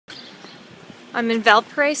I'm in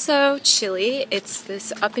Valparaíso, Chile. It's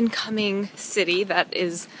this up-and-coming city that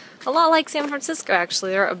is a lot like San Francisco,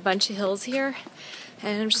 actually. There are a bunch of hills here,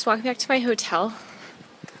 and I'm just walking back to my hotel.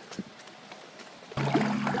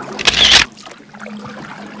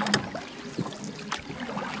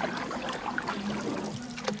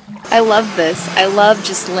 I love this. I love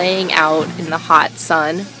just laying out in the hot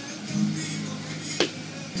sun.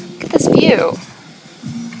 Look at this view.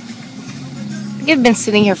 I think I've been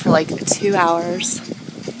sitting here for like 2 hours.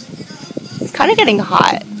 It's kind of getting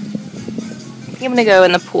hot. I think I'm gonna go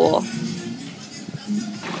in the pool.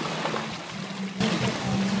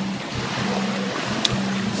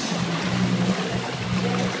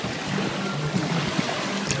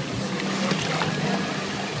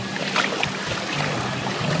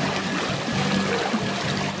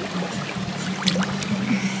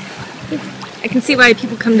 I can see why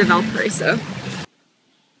people come to Valparaíso.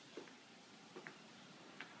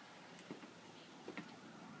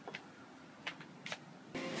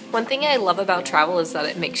 One thing I love about travel is that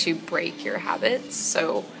it makes you break your habits.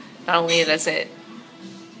 So not only does it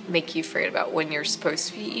make you forget about when you're supposed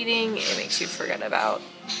to be eating, it makes you forget about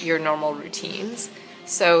your normal routines.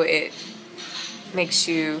 So it makes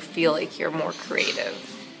you feel like you're more creative.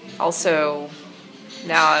 Also,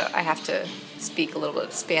 now I have to speak a little bit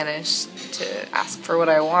of Spanish to ask for what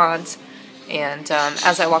I want. And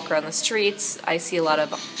as I walk around the streets, I see a lot of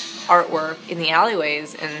artwork in the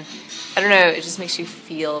alleyways, and I don't know, it just makes you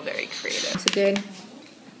feel very creative. Good.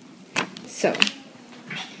 So,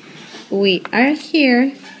 we are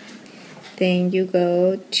here. Then you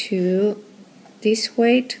go to this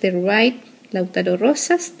way, to the right, Lautaro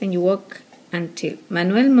Rosas. Then you walk until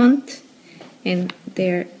Manuel Montt, and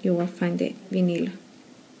there you will find the vinilo.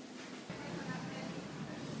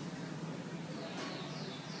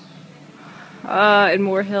 And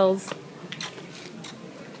more hills.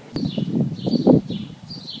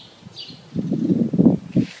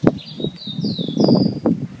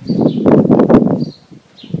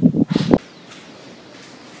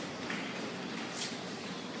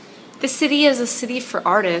 This city is a city for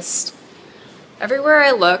artists. Everywhere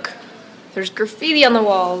I look, there's graffiti on the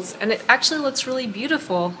walls, and it actually looks really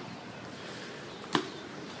beautiful.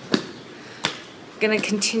 Gonna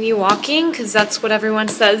continue walking because that's what everyone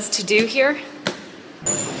says to do here.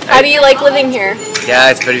 How do you like living here?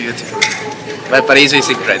 Yeah, it's very beautiful. Valparaíso is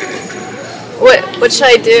incredible. What should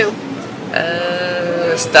I do?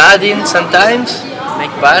 Studying sometimes,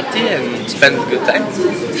 make party and spend a good time.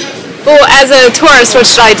 Well, as a tourist, what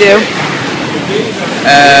should I do?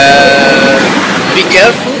 Be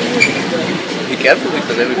careful. Be careful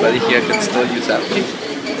because everybody here can steal you something.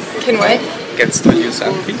 Can what? Can steal you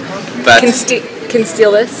something. But Can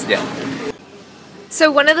steal this? yeah. So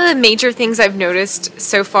one of the major things I've noticed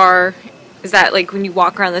so far is that like when you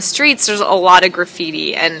walk around the streets, there's a lot of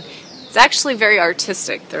graffiti, and it's actually very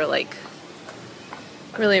artistic. They're like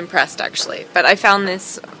really impressed actually. But I found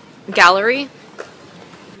this gallery.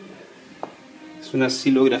 Es una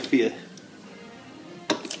silografía.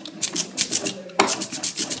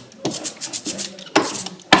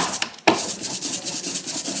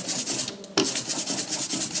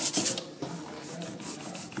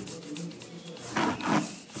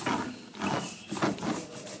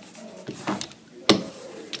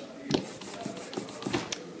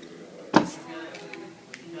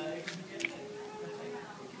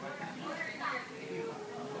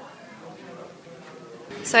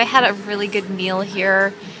 So I had a really good meal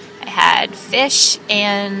here. I had fish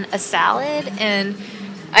and a salad, and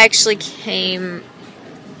I actually came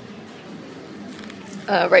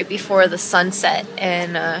right before the sunset,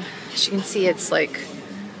 and as you can see, it's like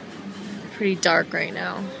pretty dark right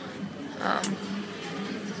now.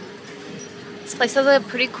 This place has a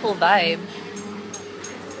pretty cool vibe.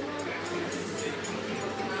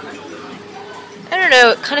 I don't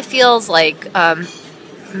know, it kind of feels like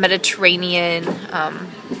Mediterranean.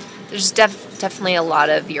 There's definitely a lot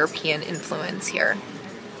of European influence here.